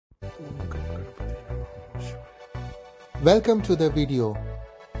Welcome to the video.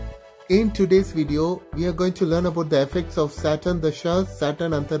 In today's video, we are going to learn about the effects of Saturn Dasha,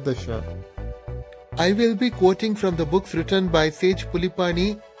 Saturn Antardasha. I will be quoting from the books written by sage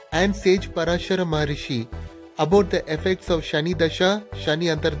Pulipani and sage Parashara Maharishi about the effects of Shani Dasha,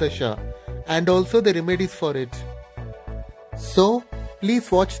 Shani Antardasha, and also the remedies for it. So,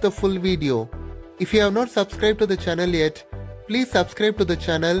 please watch the full video. If you have not subscribed to the channel yet, please subscribe to the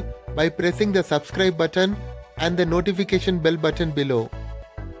channel by pressing the subscribe button and the notification bell button below.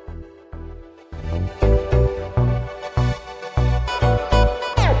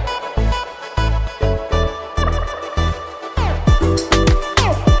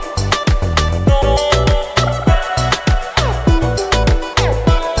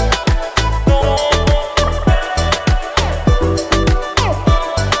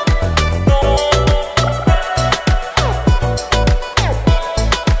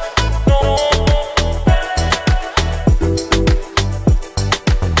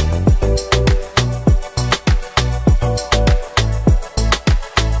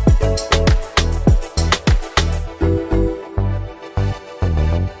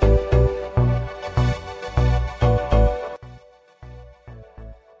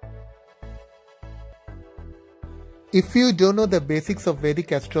 If you don't know the basics of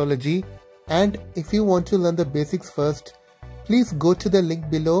Vedic Astrology and if you want to learn the basics first, please go to the link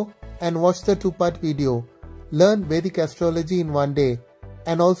below and watch the two-part video. Learn Vedic Astrology in one day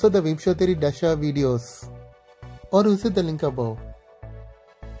and also the Vimshatari Dasha videos. Or visit the link above.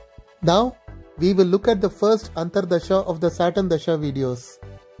 Now, we will look at the first Antardasha of the Saturn Dasha videos.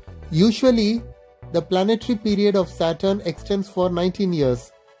 Usually, the planetary period of Saturn extends for 19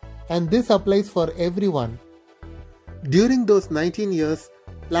 years and this applies for everyone. During those 19 years,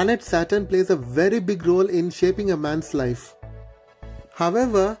 planet Saturn plays a very big role in shaping a man's life.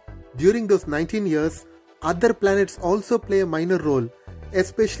 However, during those 19 years, other planets also play a minor role,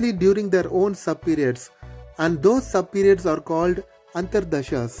 especially during their own subperiods, and those subperiods are called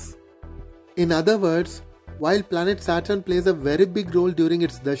Antardashas. In other words, while planet Saturn plays a very big role during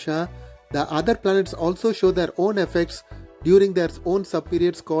its Dasha, the other planets also show their own effects during their own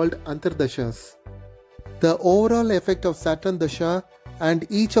subperiods called Antardashas. The overall effect of Saturn Dasha and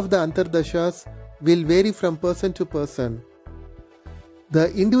each of the Antardashas will vary from person to person.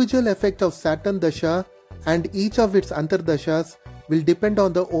 The individual effect of Saturn Dasha and each of its Antardashas will depend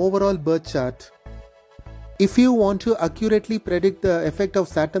on the overall birth chart. If you want to accurately predict the effect of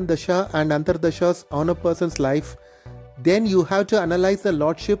Saturn Dasha and Antardashas on a person's life, then you have to analyze the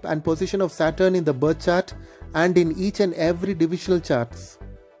lordship and position of Saturn in the birth chart and in each and every divisional charts.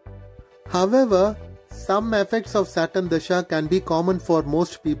 However, some effects of Saturn Dasha can be common for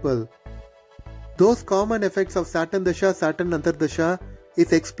most people. Those common effects of Saturn Dasha, Saturn Antardasha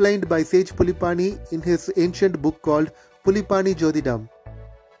is explained by sage Pulipani in his ancient book called Pulipani Jyotidam.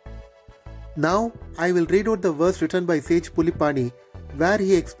 Now, I will read out the verse written by sage Pulipani where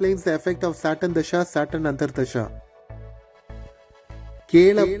he explains the effect of Saturn Dasha, Saturn Antardasha.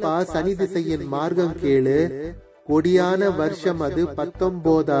 Kelappa Sani Disayin Margam Kele Kodiyana Varsham Adu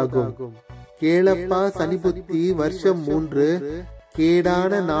 19 கேளப்பா சனிபுத்தி வருஷம் 3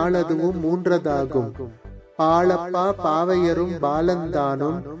 கேடான நாள் அதுவும் 3 பாலப்பா பாவையரும்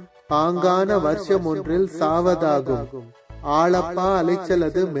பாலந்தானும் பாங்கான வருஷம் ஒன்றில் சாவதாகும் ஆளப்பா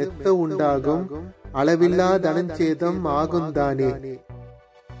அலைச்சலது மெத்த உண்டாகும் அளவில்லா தனஞ்சேதம் ஆகுந்தானே.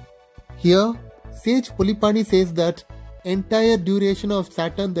 Here, sage Pulipani says that entire duration of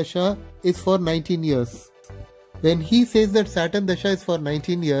Saturn Dasha is for 19 years. When he says that Saturn Dasha is for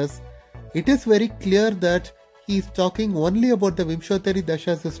 19 years, it is very clear that he is talking only about the Vimshatari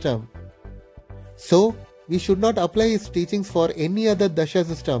Dasha system. So, we should not apply his teachings for any other Dasha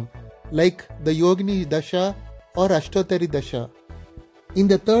system like the Yogini Dasha or Ashtotari Dasha. In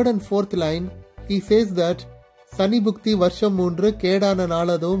the third and fourth line, he says that Sani Bhukti Varsham 3 Kedana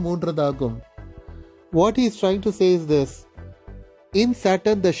Naladum 3 What he is trying to say is this. In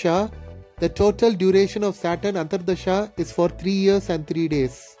Saturn Dasha, the total duration of Saturn Antardasha is for 3 years and 3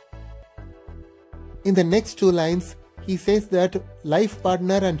 days. In the next two lines, he says that life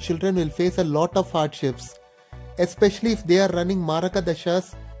partner and children will face a lot of hardships. Especially if they are running Maraka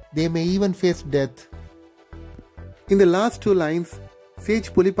Dashas, they may even face death. In the last two lines,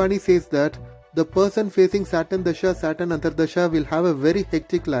 sage Pulipani says that the person facing Saturn Dasha, Saturn Antardasha will have a very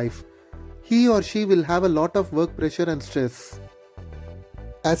hectic life. He or she will have a lot of work pressure and stress.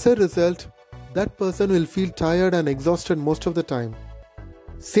 As a result, that person will feel tired and exhausted most of the time.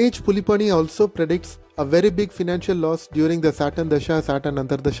 Sage Pulipani also predicts a very big financial loss during the Saturn Dasha, Saturn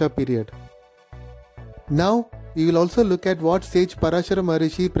Antardasha period. Now, we will also look at what sage Parashara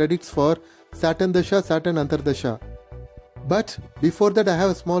Maharishi predicts for Saturdasha, Saturn Antardasha. But before that, I have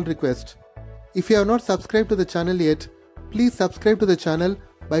a small request. If you have not subscribed to the channel yet, please subscribe to the channel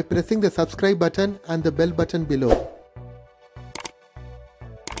by pressing the subscribe button and the bell button below.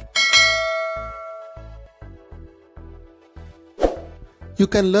 You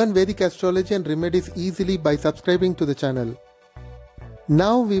can learn Vedic Astrology and remedies easily by subscribing to the channel.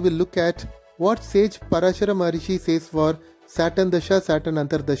 Now we will look at what sage Parashara Maharishi says for Saturdasha, Saturn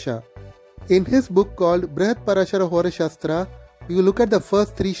Antardasha. In his book called Brihat Parashara Horashastra, we will look at the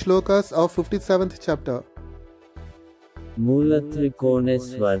first 3 shlokas of 57th chapter. Mulatrikone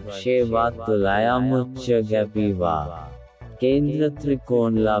svarkshe va tulayamuccha gapiva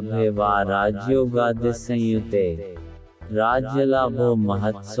Kendratrikon labheva rajyogadisanyute Rajyalabho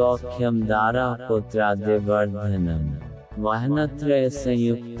mahatsokhyam dara putradivardhanam Vahanatraya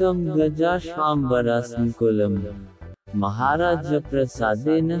sanyuktam gajashvambarasnkulam Maharaja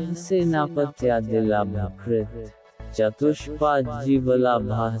prasadena senapatyadilabhakrit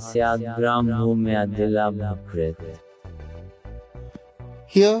Chatushpajivalabhasyad brahmumyadilabhakrit.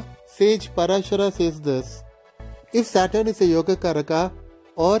 Here, sage Parashara says this: if Saturn is a yoga karaka,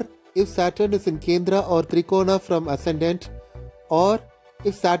 or if Saturn is in Kendra or Trikona from ascendant, or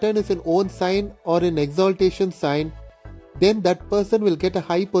if Saturn is in own sign or in exaltation sign, then that person will get a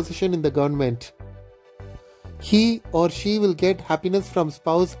high position in the government. He or she will get happiness from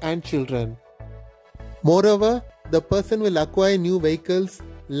spouse and children. Moreover, the person will acquire new vehicles,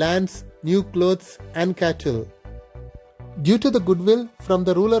 lands, new clothes and cattle. Due to the goodwill from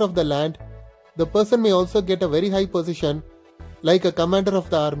the ruler of the land, the person may also get a very high position like a commander of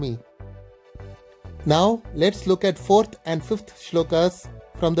the army. Now let's look at 4th and 5th shlokas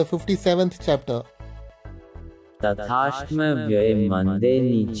from the 57th chapter. Tathashma vyaye mande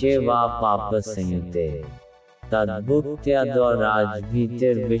niche va papa sanyute Tadbhuktya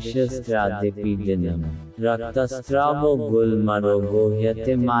rajbhitir vishastradipidanam Raktastravo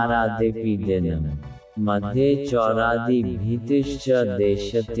gulmarogohyate maradipidanam Madhye chauradi bhitishcha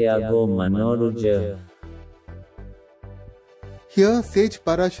deshatyago manoruja. Here sage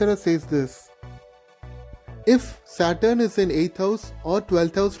Parashara says this: if Saturn is in 8th house or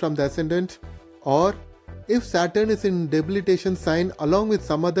 12th house from the ascendant, or if Saturn is in debilitation sign along with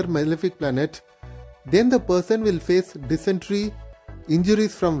some other malefic planet, then the person will face dysentery,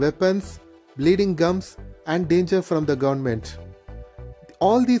 injuries from weapons, bleeding gums and danger from the government.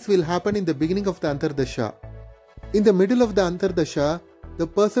 All these will happen in the beginning of the Antardasha. In the middle of the Antardasha, the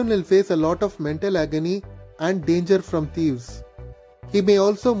person will face a lot of mental agony and danger from thieves. He may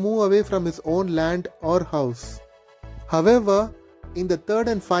also move away from his own land or house. However, in the 3rd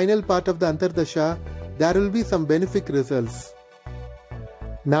and final part of the Antardasha, there will be some benefic results.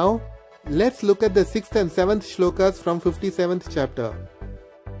 Now, let's look at the 6th and 7th shlokas from 57th chapter.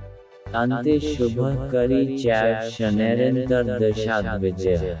 Ante shubha kari chaiv shanerantardashad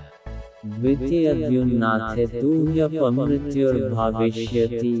vijaya Dvitiyadyunnathe tuhya pamrityur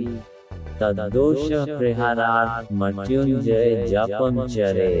bhavishyati Taddosha priharart matyunjaya japam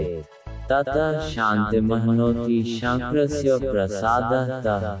chare Tata shantimahnoti shankrasya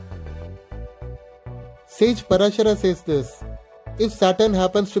prasadata. Sage Parashara says this: if Saturn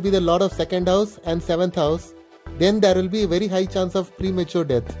happens to be the lord of 2nd house and 7th house, then there will be a very high chance of premature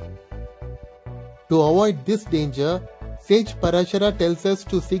death. To avoid this danger, sage Parashara tells us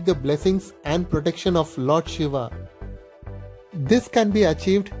to seek the blessings and protection of Lord Shiva. This can be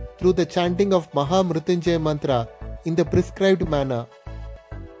achieved through the chanting of Mahamrutyunjaya mantra in the prescribed manner.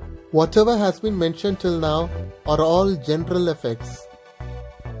 Whatever has been mentioned till now are all general effects.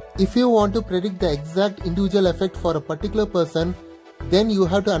 If you want to predict the exact individual effect for a particular person, then you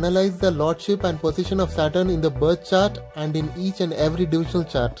have to analyze the lordship and position of Saturn in the birth chart and in each and every divisional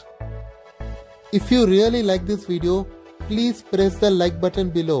chart. If you really like this video, please press the like button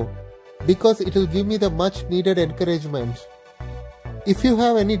below because it will give me the much needed encouragement. If you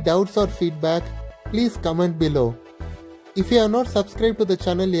have any doubts or feedback, please comment below. If you have not subscribed to the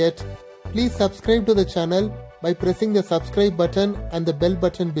channel yet, please subscribe to the channel by pressing the subscribe button and the bell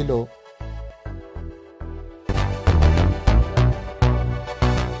button below.